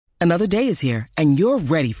Another day is here, and you're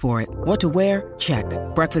ready for it. What to wear? Check.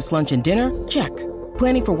 Breakfast, lunch, and dinner? Check.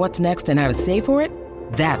 Planning for what's next and how to save for it?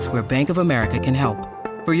 That's where Bank of America can help.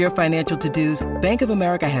 For your financial to-dos, Bank of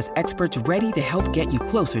America has experts ready to help get you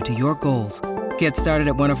closer to your goals. Get started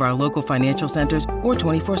at one of our local financial centers or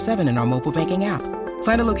 24/7 in our mobile banking app.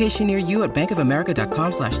 Find a location near you at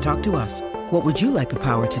bankofamerica.com/talktous. What would you like the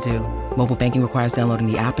power to do? Mobile banking requires downloading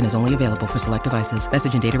the app and is only available for select devices.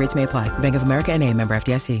 Message and data rates may apply. Bank of America N.A., member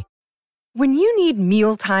FDIC. When you need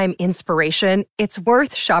mealtime inspiration, it's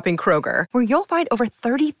worth shopping Kroger, where you'll find over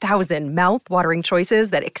 30,000 mouth-watering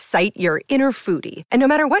choices that excite your inner foodie. And no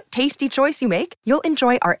matter what tasty choice you make, you'll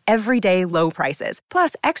enjoy our everyday low prices,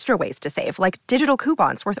 plus extra ways to save, like digital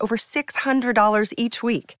coupons worth over $600 each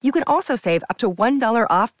week. You can also save up to $1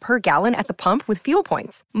 off per gallon at the pump with fuel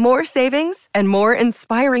points. More savings and more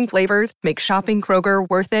inspiring flavors make shopping Kroger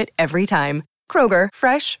worth it every time. Kroger,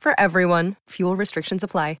 fresh for everyone. Fuel restrictions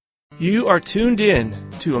apply. You are tuned in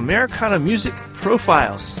to Americana Music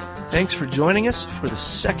Profiles. Thanks for joining us for the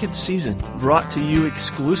second season, brought to you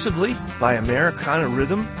exclusively by Americana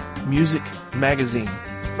Rhythm Music Magazine.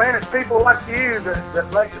 Man, it's people like you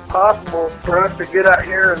that makes it possible for us to get out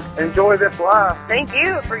here and enjoy this life. Thank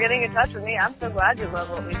you for getting in touch with me. I'm so glad you love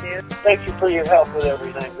what we do. Thank you for your help with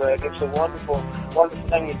everything, Greg. It's a wonderful, wonderful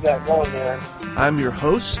thing you've got going there. I'm your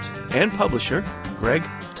host and publisher, Greg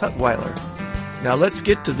Tutwiler. Now let's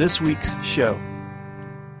get to this week's show.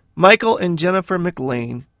 Michael and Jennifer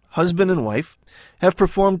McLean, husband and wife, have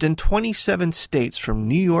performed in 27 states from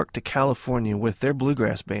New York to California with their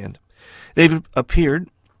bluegrass band. They've appeared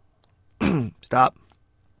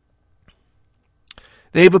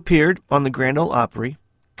They've appeared on the Grand Ole Opry,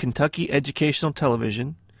 Kentucky Educational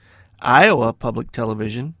Television, Iowa Public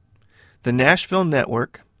Television, the Nashville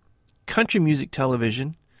Network, Country Music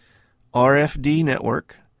Television, RFD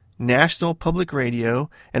Network, National Public Radio,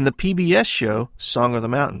 and the PBS show Song of the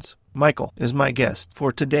Mountains. Michael is my guest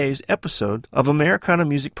for today's episode of Americana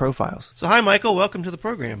Music Profiles. So hi, Michael. Welcome to the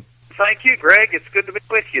program. Thank you, Greg. It's good to be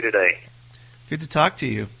with you today. Good to talk to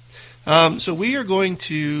you. So we are going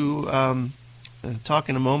to talk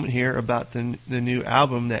in a moment here about the new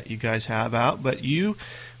album that you guys have out, but you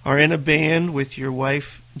are in a band with your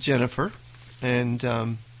wife, Jennifer, and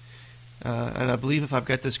I believe if I've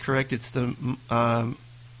got this correct, it's the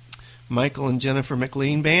Michael and Jennifer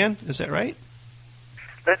McLean Band. Is that right?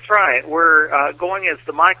 That's right. We're going as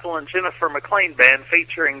the Michael and Jennifer McLean Band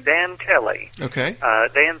featuring Dan Kelly. Okay.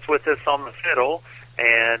 Dan's with us on the fiddle,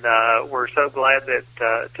 and we're so glad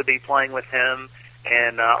that to be playing with him.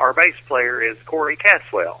 And our bass player is Corey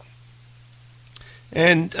Caswell.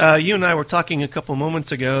 And you and I were talking a couple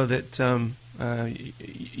moments ago that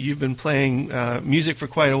you've been playing music for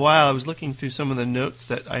quite a while. I was looking through some of the notes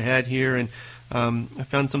that I had here, and I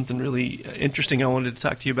found something really interesting I wanted to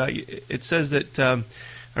talk to you about. It says that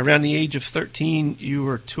around the age of 13, you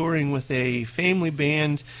were touring with a family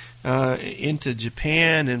band into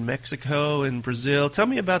Japan and Mexico and Brazil. Tell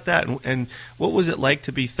me about that, and what was it like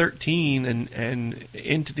to be 13 and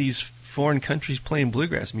into these foreign countries playing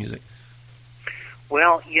bluegrass music?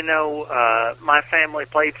 Well, you know, my family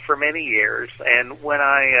played for many years, and when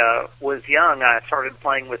I was young, I started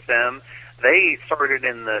playing with them. They started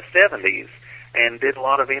in the 70s and did a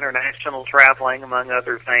lot of international traveling, among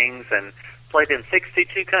other things, and played in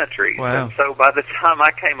 62 countries. Wow. And so by the time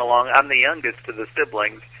I came along, I'm the youngest of the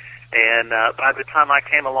siblings, and by the time I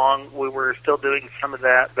came along, we were still doing some of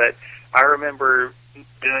that, but I remember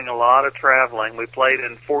doing a lot of traveling. We played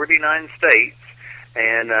in 49 states,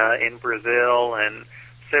 and in Brazil, and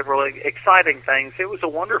several exciting things. It was a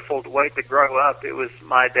wonderful way to grow up. It was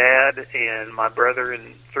my dad and my brother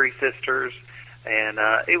and three sisters, and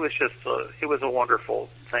it was a wonderful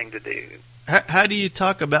thing to do. How do you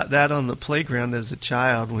talk about that on the playground as a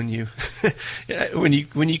child when you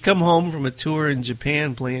when you come home from a tour in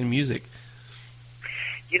Japan playing music?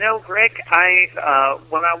 You know, Greg,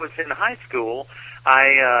 when I was in high school,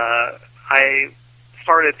 I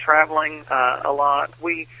started traveling a lot.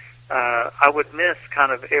 I would miss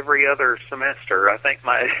kind of every other semester. I think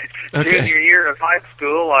my junior year of high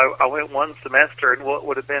school, I went one semester, and what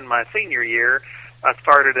would have been my senior year, I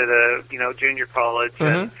started at a junior college,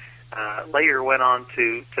 and later went on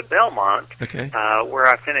to Belmont, where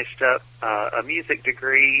I finished up a music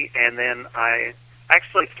degree, and then I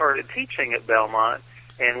actually started teaching at Belmont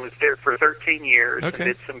and was there for 13 years and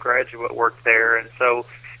did some graduate work there, and so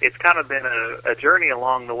it's kind of been a journey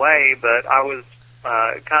along the way, but I was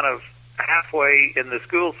kind of halfway in the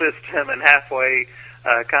school system and halfway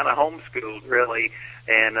kind of homeschooled, really,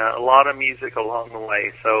 and a lot of music along the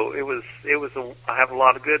way. So I have a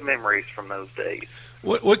lot of good memories from those days.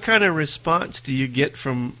 What kind of response do you get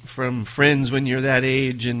from friends when you're that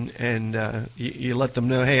age, and you let them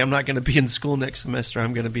know, hey, I'm not going to be in school next semester.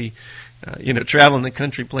 I'm going to be, traveling the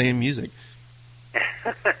country playing music.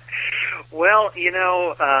 Well,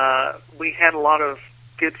 we had a lot of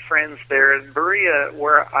good friends there in Berea,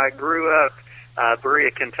 where I grew up.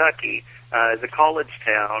 Berea, Kentucky, is a college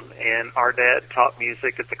town, and our dad taught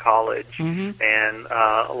music at the college. Mm-hmm. And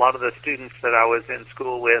a lot of the students that I was in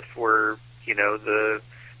school with were, the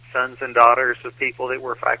sons and daughters of people that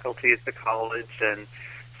were faculty at the college, and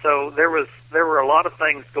so there were a lot of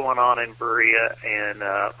things going on in Berea, and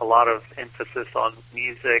a lot of emphasis on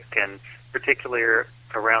music, and particularly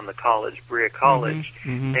around the college, Berea College.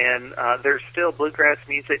 Mm-hmm. And there's still bluegrass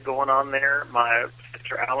music going on there. My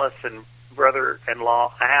sister Alice and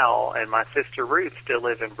brother-in-law Al and my sister Ruth still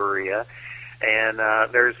live in Berea, and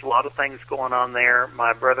there's a lot of things going on there.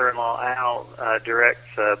 My brother-in-law Al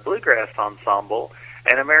directs a bluegrass ensemble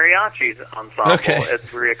and a mariachi ensemble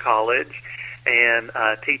at Berea College, and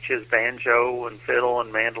teaches banjo and fiddle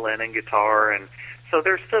and mandolin and guitar, and so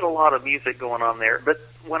there's still a lot of music going on there. But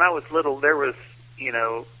when I was little, there was,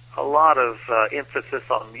 a lot of emphasis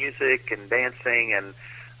on music and dancing, and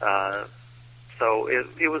so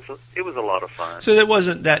it was a lot of fun. So that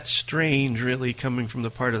wasn't that strange, really, coming from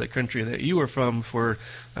the part of the country that you were from, for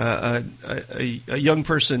a young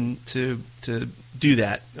person to do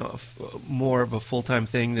that, more of a full-time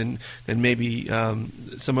thing than maybe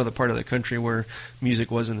some other part of the country where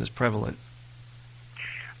music wasn't as prevalent.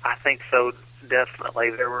 I think so,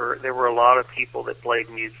 definitely. There were a lot of people that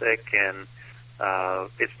played music, and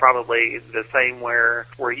it's probably the same where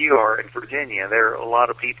you are in Virginia. There are a lot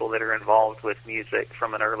of people that are involved with music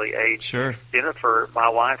from an early age. Sure. Jennifer, my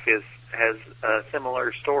wife, has a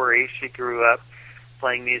similar story. She grew up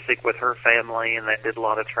playing music with her family, and they did a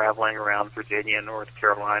lot of traveling around Virginia and North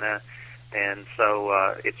Carolina. And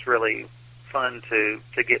so it's really fun to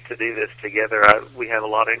get to do this together. We have a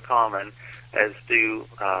lot in common, as do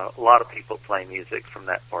a lot of people play music from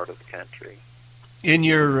that part of the country. In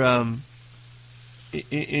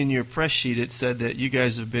your press sheet, it said that you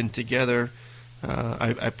guys have been together.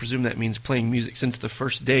 I presume that means playing music since the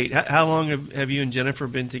first date. How long have you and Jennifer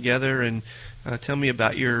been together? And tell me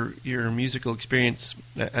about your musical experience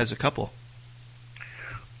as a couple.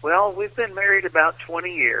 Well, we've been married about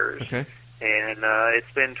 20 years. Okay. And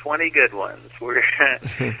it's been 20 good ones.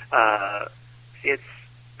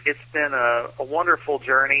 It's been a wonderful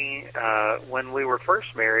journey. When we were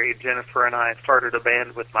first married, Jennifer and I started a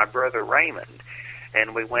band with my brother Raymond,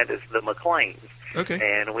 and we went as the McLeans. Okay.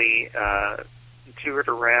 And we toured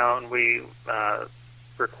around. We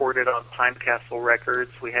recorded on Pine Castle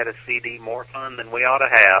Records. We had a CD, More Fun Than We Ought to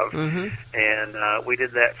Have. Mm-hmm. And we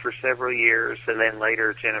did that for several years. And then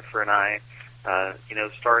later, Jennifer and I,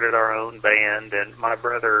 started our own band. And my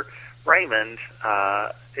brother Raymond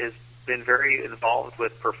has been very involved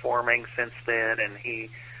with performing since then. And he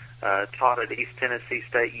taught at East Tennessee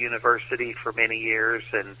State University for many years,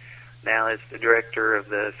 and now is the director of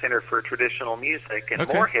the Center for Traditional Music in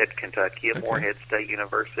Moorhead, Kentucky, at Moorhead State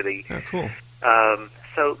University. Oh, cool.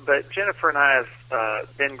 But Jennifer and I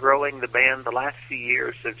have been growing the band. The last few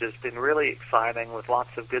years have just been really exciting, with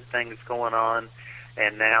lots of good things going on.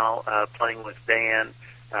 And now playing with Dan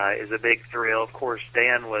is a big thrill. Of course,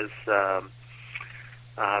 Dan was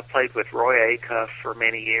played with Roy Acuff for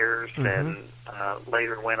many years, and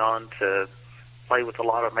later went on to play with a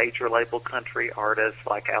lot of major label country artists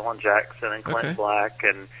like Alan Jackson and Clint Black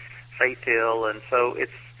and Faith Hill, and so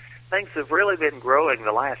things have really been growing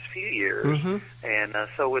the last few years, and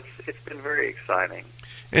so it's been very exciting.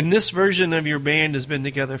 And this version of your band has been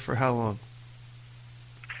together for how long?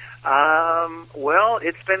 Well,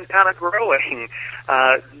 it's been kind of growing.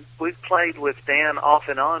 We've played with Dan off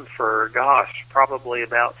and on for, probably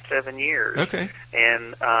about 7 years. Okay.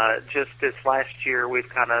 And just this last year, we've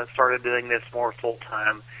kind of started doing this more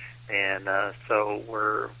full-time. And so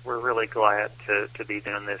we're really glad to be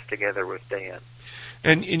doing this together with Dan.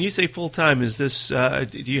 And you say full-time. Is this, do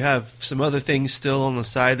you have some other things still on the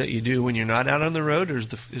side that you do when you're not out on the road, or is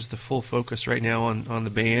the full focus right now on the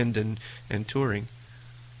band and touring?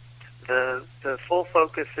 The full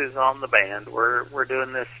focus is on the band. We're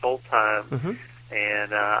doing this full time,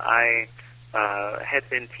 and I had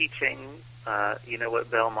been teaching, at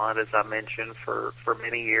Belmont, as I mentioned, for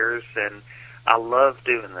many years, and I love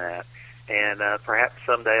doing that. And perhaps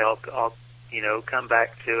someday I'll come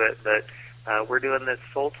back to it, but we're doing this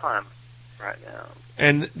full time right now.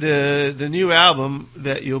 And the new album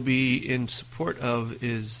that you'll be in support of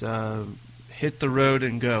is Hit the Road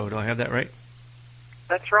and Go. Do I have that right?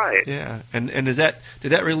 That's right. Yeah, and did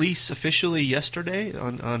that release officially yesterday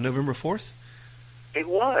on November 4th? It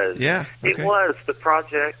was. Yeah. Okay. It was. The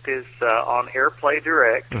project is on AirPlay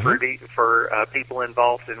Direct for people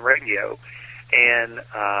involved in radio, and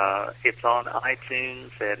it's on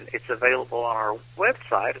iTunes, and it's available on our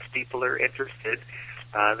website if people are interested.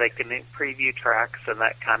 They can preview tracks and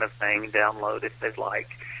that kind of thing, download if they'd like.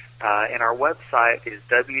 And our website is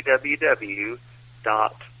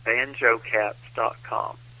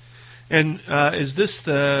www.banjocats.com. And is this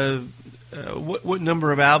the what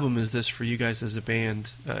number of album is this for you guys as a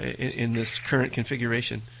band in this current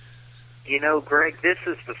configuration? You know, Greg, this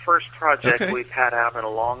is the first project we've had out in a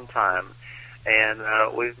long time, and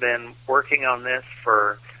we've been working on this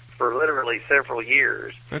for literally several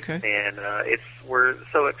years. Okay. And we're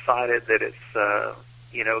so excited that it's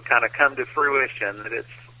kind of come to fruition, that it's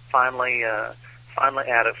finally out.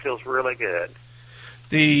 It feels really good.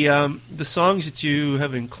 The songs that you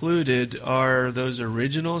have included, are those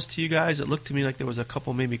originals to you guys? It looked to me like there was a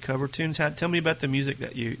couple maybe cover tunes. Tell me about the music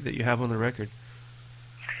that you have on the record.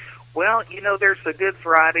 Well, there's a good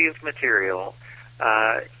variety of material.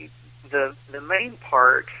 The main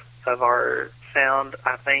part of our sound,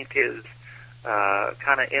 I think, is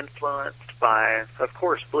kind of influenced by, of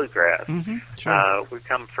course, bluegrass. Mm-hmm, sure. We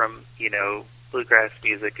come from, bluegrass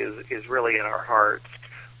music is really in our hearts.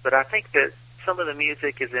 But I think that some of the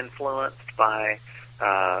music is influenced by,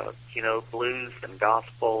 blues and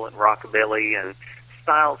gospel and rockabilly and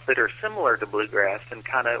styles that are similar to bluegrass and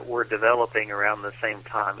kind of were developing around the same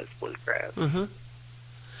time as bluegrass. Mm-hmm.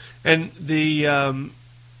 And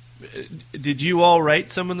did you all write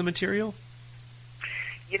some of the material?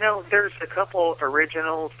 There's a couple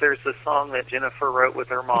originals. There's a song that Jennifer wrote with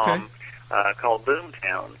her mom called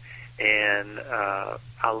Boomtown, and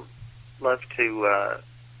I love to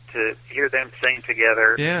hear them sing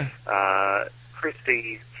together. Yeah.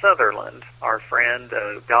 Christy Sutherland, our friend,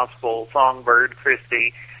 gospel songbird,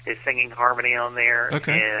 Christy, is singing harmony on there.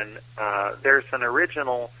 Okay. And there's an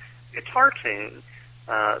original guitar tune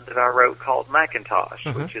that I wrote called Macintosh,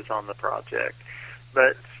 which is on the project.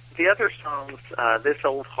 But the other songs, This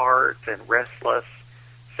Old Heart and Restless,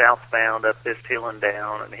 Southbound, Up This Hill and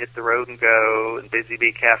Down, and Hit the Road and Go, and Busy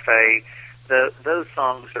Bee Cafe, those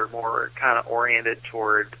songs are more kind of oriented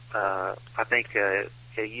toward, I think, a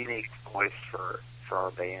unique voice for our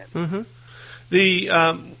band. Mm-hmm.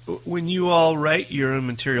 When you all write your own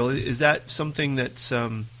material, is that something that's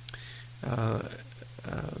a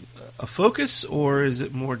focus, or is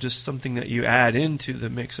it more just something that you add into the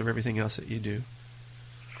mix of everything else that you do?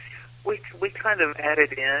 We kind of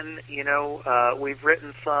added in, we've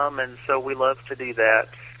written some, and so we love to do that,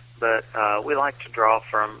 but we like to draw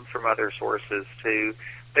from other sources too.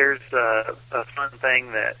 There's a fun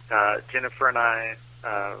thing that Jennifer and I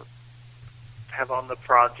have on the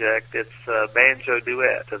project. It's a banjo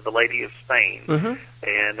duet of The Lady of Spain,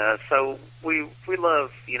 and so we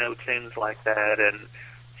love tunes like that, and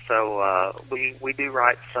so we do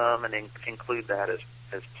write some and include that as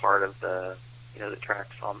part of the the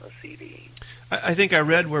tracks on the CD. I think I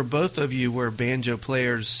read where both of you were banjo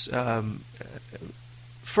players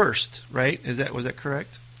first, right? Was that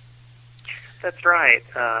correct? That's right.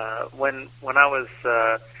 When I was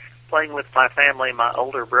playing with my family, my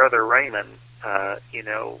older brother Raymond, was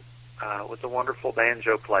a wonderful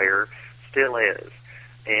banjo player, still is,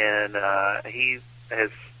 and he has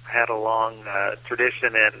had a long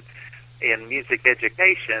tradition in music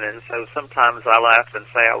education, and so sometimes I laugh and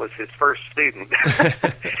say I was his first student.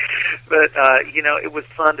 But, it was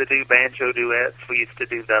fun to do banjo duets. We used to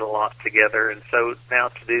do that a lot together, and so now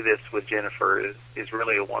to do this with Jennifer is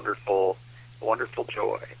really a wonderful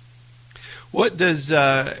joy. What does,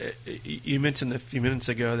 you mentioned a few minutes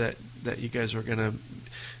ago that you guys were going to,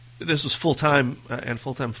 this was full-time and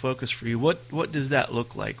full-time focus for you. What does that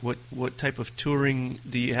look like? What type of touring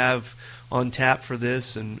do you have on tap for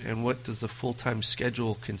this, and what does the full-time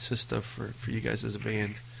schedule consist of for you guys as a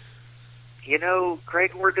band?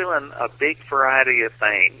 Greg, we're doing a big variety of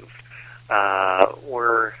things.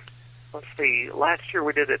 Let's see, last year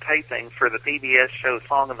we did a taping for the PBS show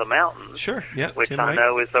Song of the Mountains. Sure, yeah. Which Tim I Wright.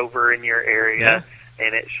 know is over in your area, yeah.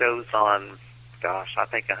 And it shows on, I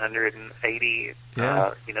think 180,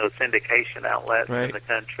 syndication outlets in the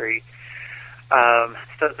country.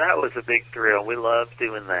 So that was a big thrill. We love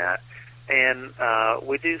doing that. And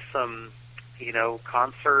we do some,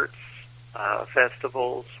 concerts,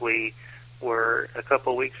 festivals. We were, a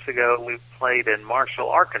couple of weeks ago, we played in Marshall,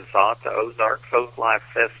 Arkansas at the Ozark Folk Life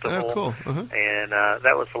Festival. Oh, cool. Uh-huh. And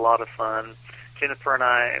that was a lot of fun. Jennifer and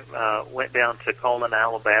I went down to Coleman,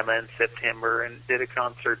 Alabama in September and did a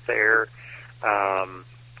concert there.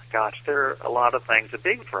 There are a lot of things, a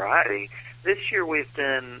big variety. This year we've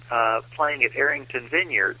been playing at Arrington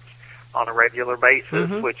Vineyards, on a regular basis,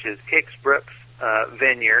 which is Hicks Brooks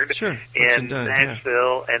Vineyard in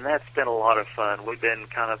Nashville, and that's been a lot of fun. We've been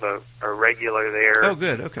kind of a regular there. Oh,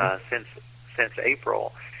 good. Okay. Since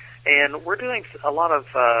April, and we're doing a lot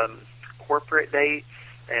of corporate dates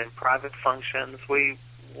and private functions. We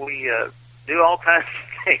do all kinds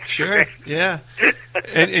of things. Sure. Yeah.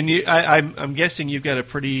 and I'm guessing you've got a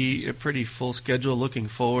pretty full schedule looking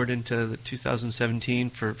forward into the 2017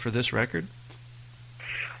 for this record.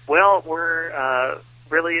 Well, we're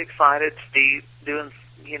really excited to be doing,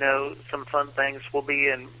 some fun things. We'll be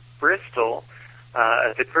in Bristol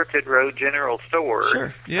at the Crooked Road General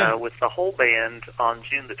Store with the whole band on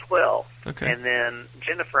June the 12th. Okay. And then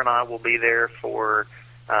Jennifer and I will be there for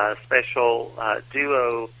a special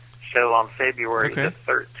duo show on February the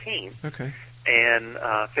 13th. Okay. And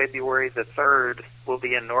February the 3rd, we'll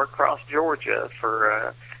be in Norcross, Georgia for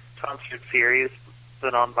a concert series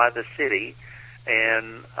put on by the city.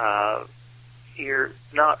 And you're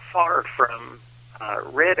not far from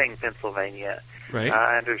Reading, Pennsylvania, right?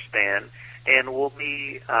 I understand. And we'll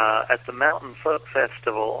be at the Mountain Folk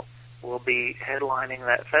Festival. We'll be headlining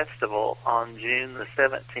that festival on June the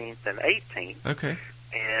 17th and 18th. Okay.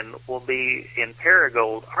 And we'll be in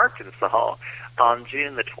Paragould, Arkansas on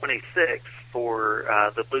June the 26th for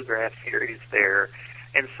the Bluegrass Series there.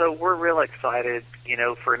 And so we're real excited,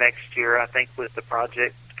 for next year. I think with the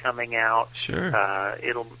project coming out,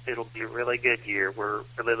 it'll be a really good year. We're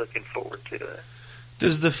really looking forward to it.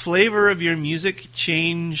 Does the flavor of your music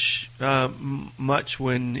change much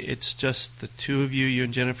when it's just the two of you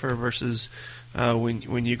and Jennifer, versus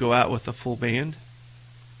when you go out with a full band?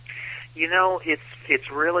 It's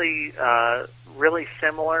really really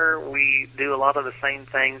similar. We do a lot of the same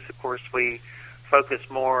things. Of course, we focus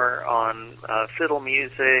more on fiddle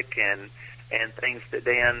music and things that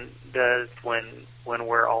Dan does when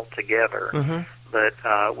we're all together. But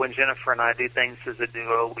when Jennifer and I do things as a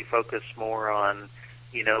duo, we focus more on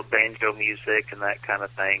banjo music and that kind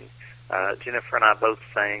of thing. Jennifer and I both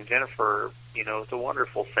sing. Jennifer, is a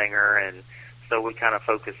wonderful singer, and so we kind of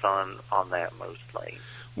focus on that mostly.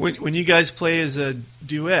 When you guys play as a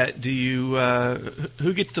duet, do you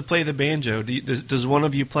who gets to play the banjo? Does one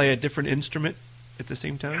of you play a different instrument at the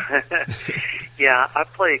same time? Yeah, I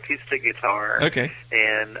play acoustic guitar. Okay.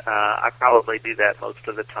 And I probably do that most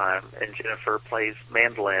of the time. And Jennifer plays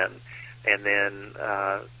mandolin. And then,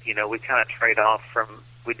 we kind of trade off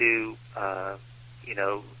we do,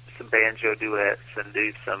 some banjo duets and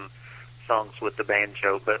do some songs with the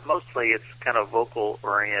banjo, but mostly it's kind of vocal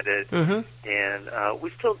oriented. And we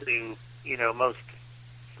still do, most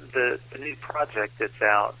the new project that's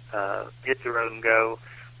out, Hit the Road and Go.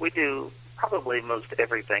 We do probably most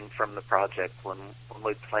everything from the project when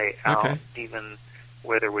we play out, even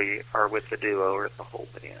whether we are with the duo or the whole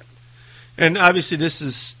band. And obviously, this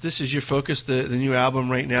is your focus, the new album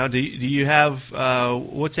right now. Do you have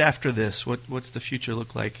what's after this? What's the future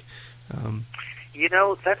look like?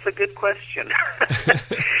 That's a good question.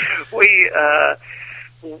 We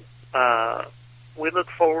look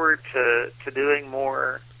forward to doing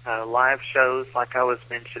more live shows, like I was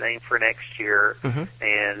mentioning, for next year,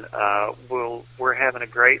 and we're having a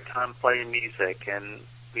great time playing music, and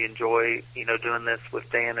we enjoy doing this with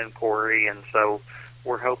Dan and Corey, and so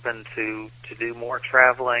we're hoping to do more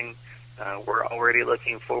traveling. We're already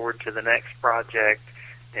looking forward to the next project,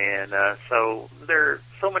 and so there are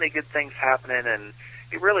so many good things happening, and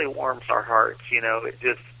it really warms our hearts.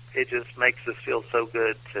 It just makes us feel so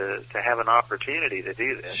good to have an opportunity to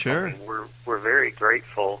do this. Sure. I mean, we're very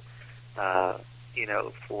grateful,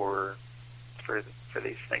 for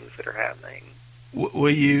these things that are happening. Do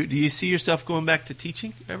you see yourself going back to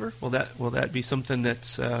teaching ever? Will that be something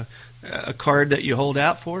that's a card that you hold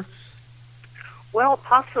out for? Well,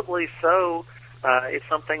 possibly so. It's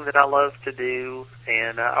something that I love to do,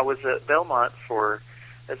 and I was at Belmont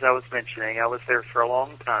as I was mentioning, I was there for a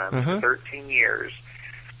long time, 13 years,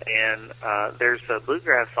 and there's a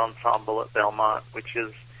bluegrass ensemble at Belmont, which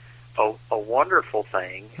is a wonderful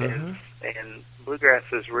thing, and bluegrass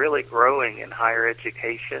is really growing in higher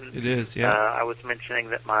education. It is, yeah. I was mentioning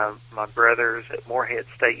that my brother's at Morehead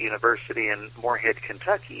State University in Morehead,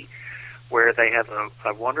 Kentucky, where they have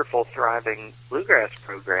a wonderful, thriving bluegrass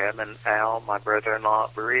program, and Al, my brother-in-law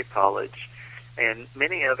at Berea College, and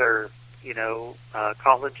many other,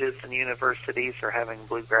 colleges and universities are having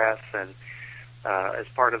bluegrass and as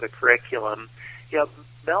part of the curriculum. Yeah,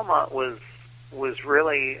 Belmont was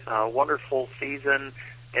really a wonderful season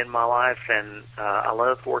in my life, and I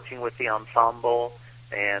loved working with the ensemble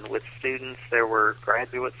and with students. There were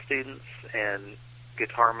graduate students and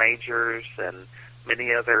guitar majors and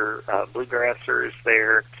many other bluegrassers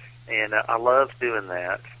there, and I loved doing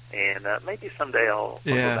that. and maybe someday I'll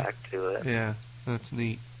go back to it. Yeah, that's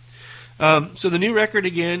neat. So the new record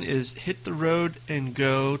again is "Hit the Road and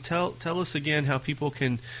Go." Tell us again how people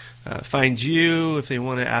can find you if they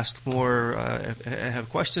want to ask more, have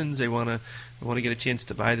questions, they want to get a chance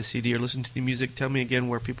to buy the CD or listen to the music. Tell me again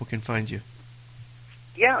where people can find you.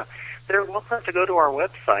 Yeah, they're welcome to go to our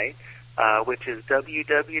website, which is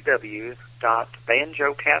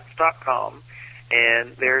www.banjocats.com,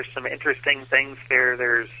 and there's some interesting things there.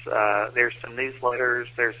 There's some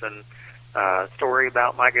newsletters. There's an story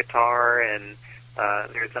about my guitar, and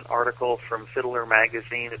there's an article from Fiddler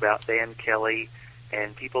Magazine about Dan Kelly,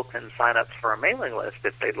 and people can sign up for a mailing list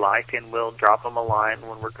if they'd like, and we'll drop them a line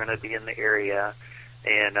when we're going to be in the area.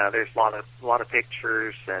 And there's a lot of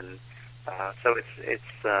pictures, and so it's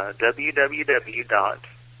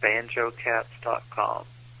www.banjocats.com.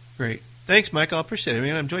 Great. Thanks, Mike. I appreciate it,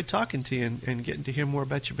 man. I enjoyed talking to you and getting to hear more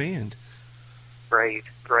about your band. Great.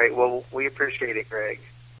 Well, we appreciate it, Greg.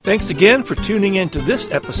 Thanks again for tuning in to this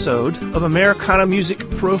episode of Americana Music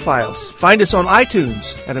Profiles. Find us on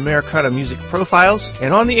iTunes at Americana Music Profiles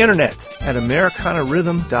and on the internet at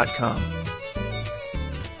AmericanaRhythm.com.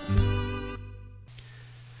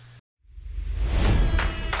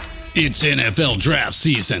 It's NFL draft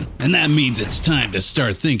season, and that means it's time to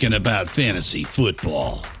start thinking about fantasy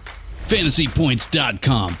football.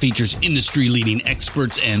 FantasyPoints.com features industry-leading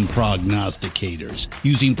experts and prognosticators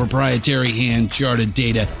using proprietary hand-charted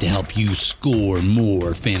data to help you score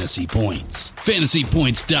more fantasy points.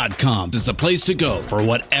 FantasyPoints.com is the place to go for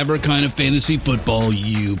whatever kind of fantasy football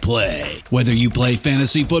you play. Whether you play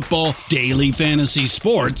fantasy football, daily fantasy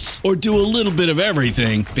sports, or do a little bit of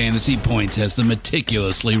everything, Fantasy Points has the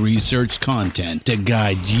meticulously researched content to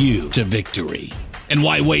guide you to victory. And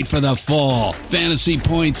why wait for the fall? Fantasy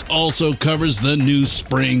Points also covers the new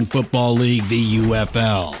spring football league, the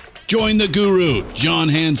UFL. Join the guru, John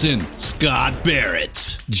Hansen, Scott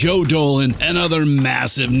Barrett, Joe Dolan, and other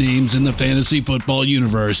massive names in the fantasy football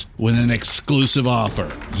universe with an exclusive offer.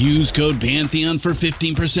 Use code Pantheon for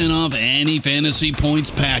 15% off any Fantasy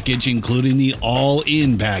Points package, including the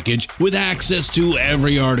all-in package, with access to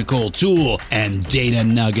every article, tool, and data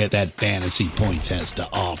nugget that Fantasy Points has to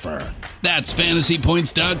offer. That's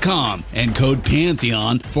FantasyPoints.com and code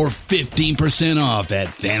Pantheon for 15% off at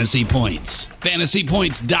Fantasy Points.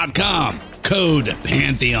 FantasyPoints.com, code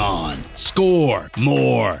Pantheon. Score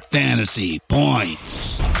more fantasy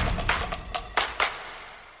points.